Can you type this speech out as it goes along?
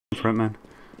for it, man.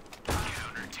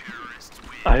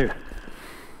 Oh. At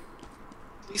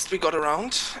least we got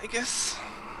around, I guess.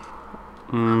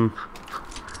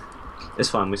 It's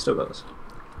fine, we still got this.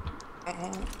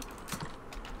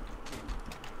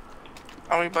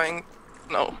 Are we buying...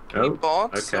 No, we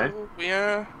bought, so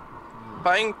we're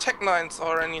buying Tech 9s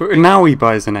or anything. Now he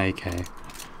buys an AK.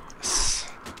 Yes.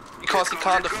 Because he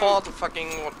can't afford the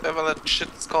fucking whatever that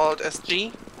shit's called,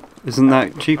 SG. Isn't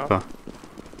that cheaper?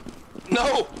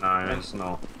 No! No, it's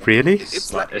not. Really?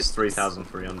 It's like... It's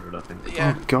 3,300, I think.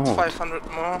 Yeah, Oh, God. 500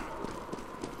 more.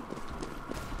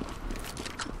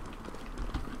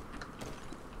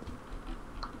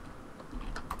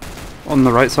 On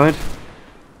the right side?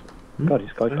 God,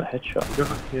 this guy got a headshot.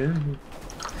 Yeah.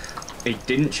 He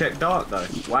didn't check dark though.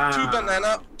 Wow. 2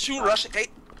 banana, 2 rushing. Hey,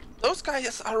 those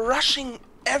guys are rushing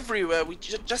everywhere. We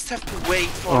just have to wait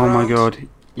for Oh my round. god.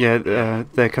 Yeah,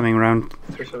 they're coming around.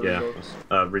 Yeah.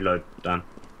 Reload, Dan.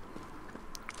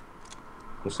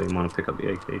 Also, you want to pick up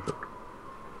the AK, but...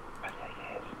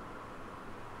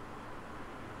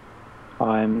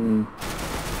 I'm...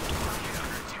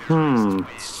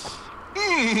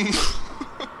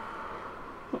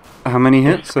 How many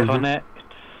hits? Connect.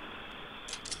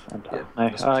 And,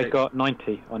 no, I got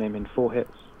 90 on him in 4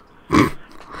 hits.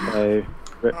 So,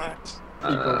 rip. Right.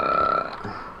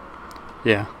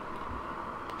 Yeah.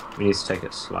 We need to take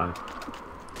it slow.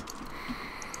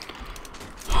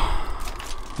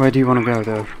 Where do you want to go,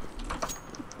 though?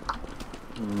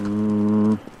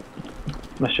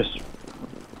 Let's just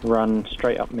run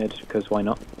straight up mid, because why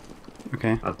not?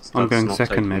 Okay. That's I'm going not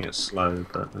second taking mid. it slow,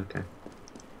 but okay.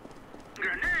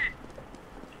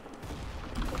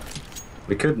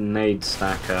 We could nade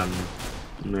stack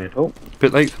mid. Oh.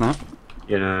 Bit late for that.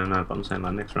 Yeah, no, but I'm saying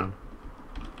like next round.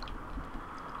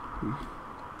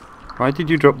 Why did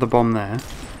you drop the bomb there?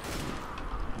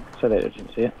 So they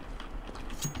didn't see it.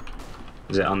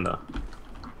 Is it under?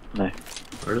 No.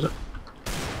 Where is it?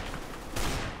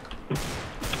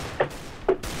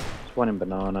 There's one in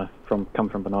banana. Come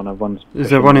from banana. One's. Is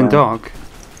there one in dark?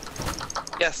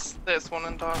 Yes, there's one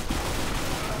in dark.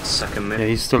 Second mid. Yeah,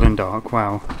 he's still in dark.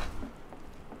 Wow.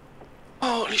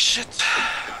 Holy shit.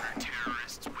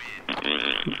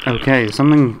 Okay,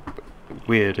 something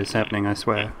weird is happening, I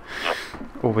swear.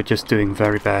 Or we're just doing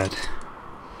very bad.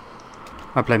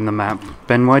 I blame the map.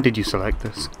 Ben, why did you select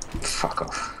this? Fuck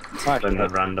off. Right, Blame the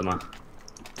randomer.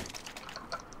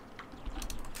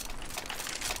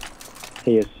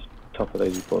 he is top of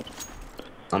those reports.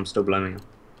 I'm still blaming him.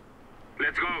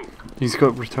 Let's go. He's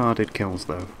got retarded kills,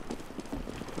 though.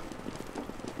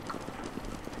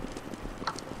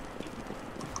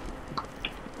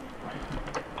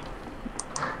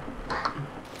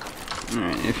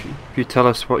 Alright, if you tell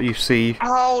us what you see.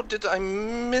 How did I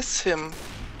miss him?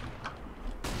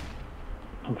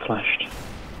 I'm flashed.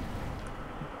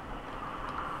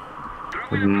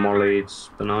 With mollied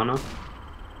banana.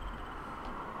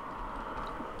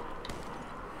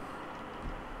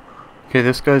 Okay,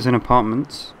 this guy's in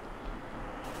apartments.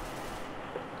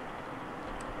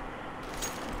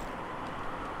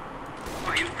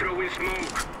 I am throwing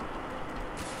smoke.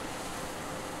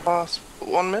 Last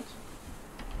 1 mid.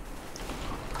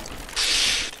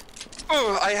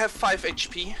 Oh, I have 5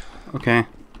 HP. Okay.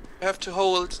 You have to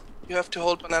hold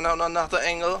banana on another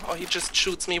angle, or he just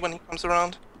shoots me when he comes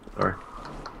around. Sorry.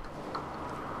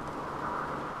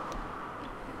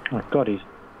 Oh god, he's.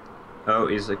 Oh,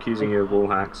 he's accusing you of wall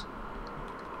hacks.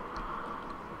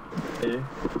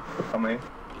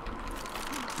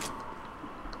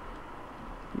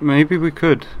 Maybe we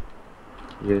could.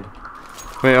 Yeah.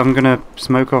 Wait, I'm gonna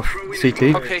smoke off CT.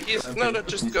 Okay, he's no,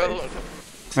 just go.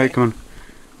 Wait, come on.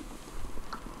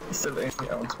 Still in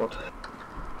the on spot.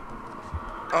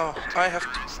 Oh, I have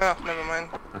to. Ah, never mind.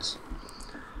 Nice.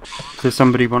 Does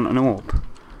somebody want an orb?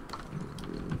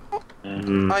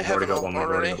 I have already an got orb one.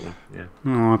 already. Got one. Yeah.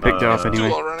 Oh, I picked it up 2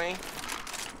 anyway. already.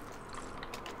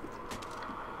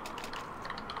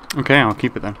 Okay, I'll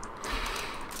keep it then.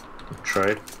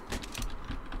 Trade.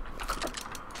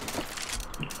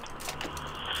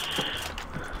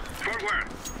 Forward.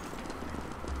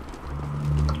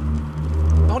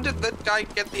 How did that guy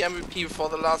get the MVP for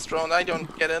the last round? I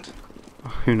don't get it.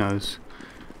 Who knows?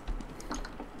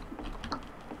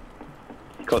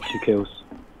 Got 2 kills.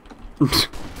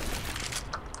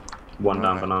 One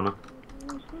down banana.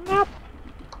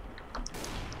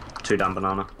 2 down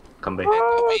banana. Come B.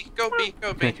 Go B, go B,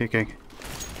 go B. Okay.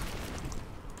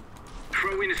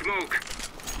 Throw in smoke.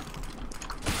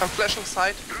 I'm flashing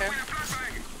side. Okay.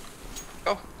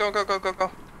 Go.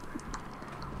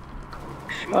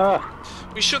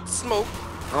 Ah! We should smoke.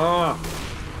 Oh!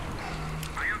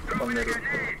 I am throwing a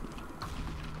grenade.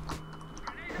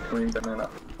 green banana.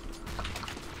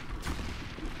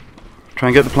 Try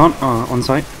and get the plant on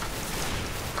site.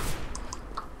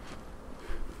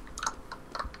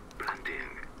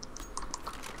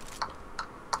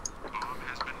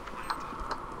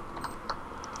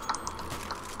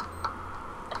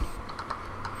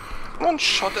 Someone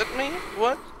shot at me?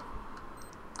 What?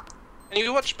 Can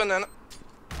you watch banana?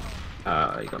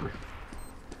 You got me.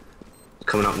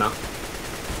 Coming up now.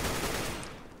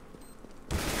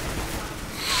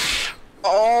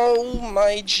 Oh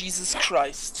my Jesus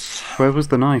Christ. Where was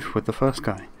the knife with the first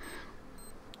guy?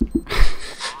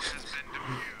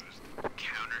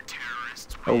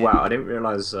 Oh wow, I didn't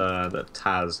realise that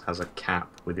Taz has a cap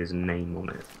with his name on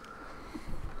it.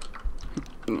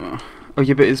 Oh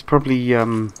yeah, but it's probably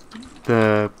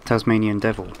the Tasmanian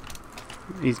Devil.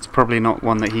 He's probably not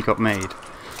one that he got made.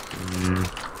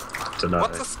 Dunno.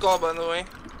 What's the score, by the way?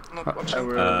 I'm not watching.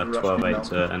 12-8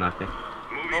 to NIP.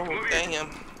 Oh, damn.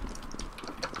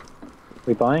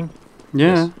 We buying?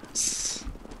 Yeah. Yes.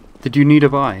 Did you need a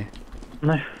buy?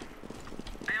 No. I am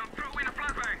throwing a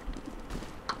flashbang.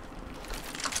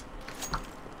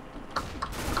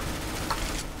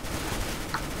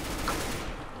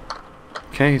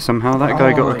 Okay, somehow that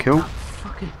guy got a kill.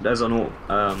 There's an alt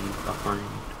behind.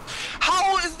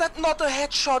 How is that not a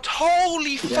headshot?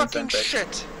 Holy Yeah, fucking sandbag.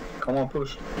 shit. Come on,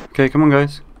 push. Okay, come on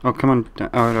guys. Oh, come on. Oh,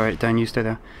 alright, Dan, you stay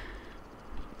there.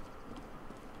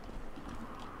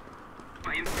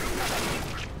 I am throwing.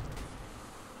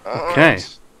 Okay.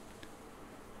 Alright.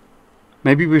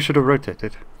 Maybe we should have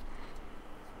rotated.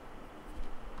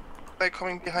 They're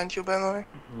coming behind you, by the way.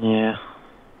 Yeah.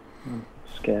 I'm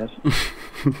scared.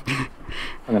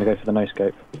 I'm gonna go for the no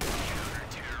scope.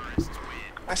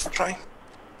 Nice try.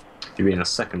 If you'd been a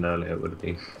second earlier, it would have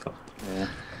been fun. Yeah.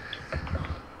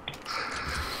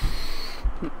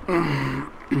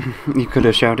 You could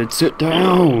have shouted, "Sit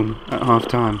down!" at half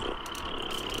time.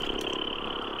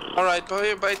 Alright,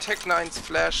 by Tech 9's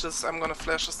flashes, I'm gonna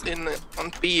flash us in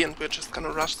on B and we're just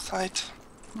gonna rush side.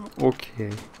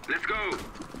 Okay. Let's go.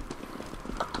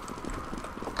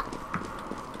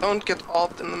 Don't get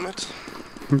off in the mid.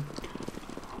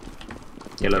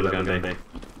 Yellow going B.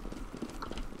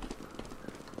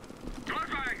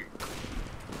 Flashbang.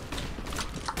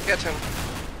 Get him.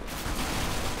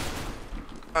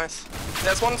 Nice.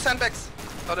 There's one sandbags.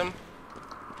 Got him.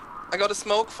 I got a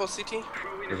smoke for CT.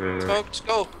 Smoked.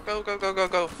 Go. Go, go, go, go,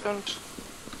 go. Don't.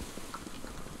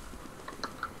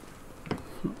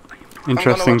 Interesting I'm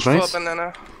gonna watch place. for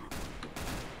banana.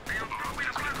 I am throwing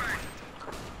a flashbang.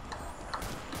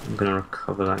 I'm gonna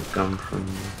recover that gun from.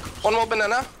 One more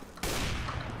banana.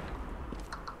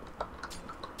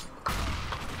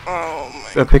 Oh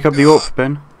my Pick up the God. AWP,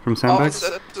 Ben, from sandbags.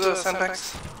 Oh, it's at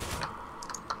sandbags.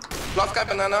 Last guy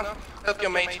banana. Help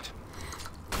your mate.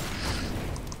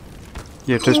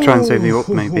 Yeah, just try and save the AWP,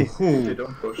 maybe. They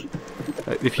don't push.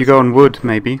 If you go on wood,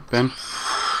 maybe, Ben.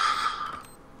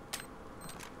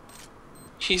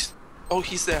 He's... Oh,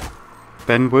 he's there.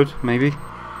 Ben wood, maybe.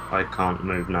 I can't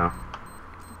move now.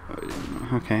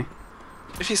 Okay.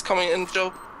 If he's coming in,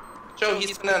 Joe. Joe,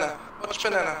 he's banana. Watch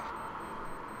banana.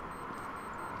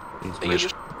 He's You, mid. you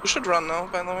should run now,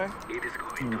 by the way. It is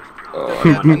going to Oh,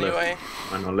 Yeah, I might not live. anyway.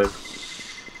 Might not live.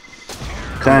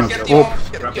 Dan, Get the AWP.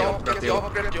 AWP, get the AWP, get the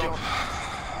AWP, get the AWP.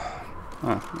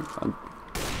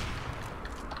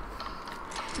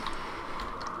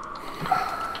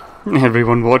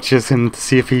 Everyone watches him to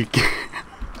see if he...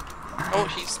 Oh,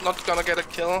 he's not gonna get a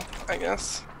kill, I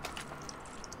guess.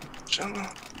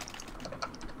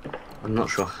 I'm not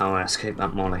sure how I escaped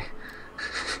that molly.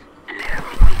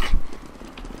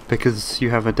 Because you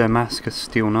have a Damascus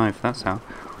steel knife, that's how.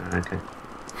 Okay.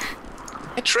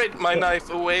 I traded my knife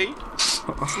away.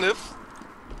 Sniff.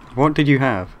 What did you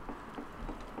have?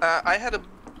 I had a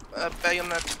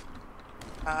bayonet.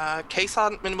 Case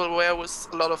hardened minimal wear with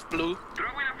a lot of blue.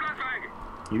 throwing a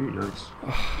flashbang. You nice.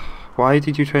 Why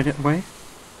did you trade it away?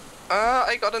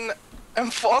 I got an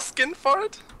M4 skin for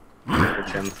it.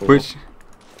 Which M4? Which?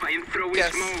 I am throwing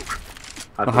Yes. smoke.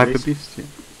 The Hyper Beast? Yeah.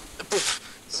 Fuck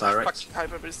Cyrex?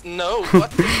 Hyperbreeze. No,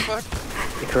 what the fuck?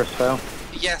 Icarus fell.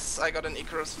 Yes, I got an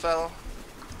Icarus fell.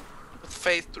 With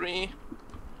phase 3.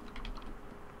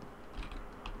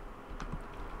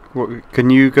 What, can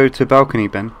you go to balcony,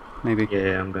 Ben? Maybe.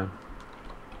 Yeah, I'm going.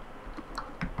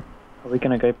 Are we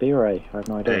gonna go B or A? I have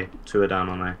no idea. Hey, 2 are down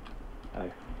on A.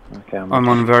 Oh. Okay, I'm I'm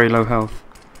on very low health.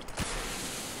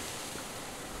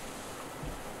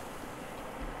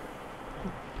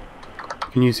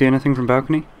 Can you see anything from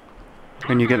balcony?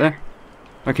 When you get there?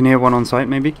 I can hear one on site,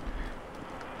 maybe?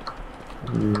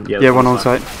 Yeah, one on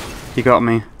site. He got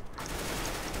me.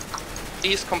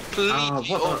 He's completely what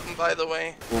the- open, by the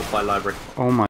way. Walk by library. Oh my.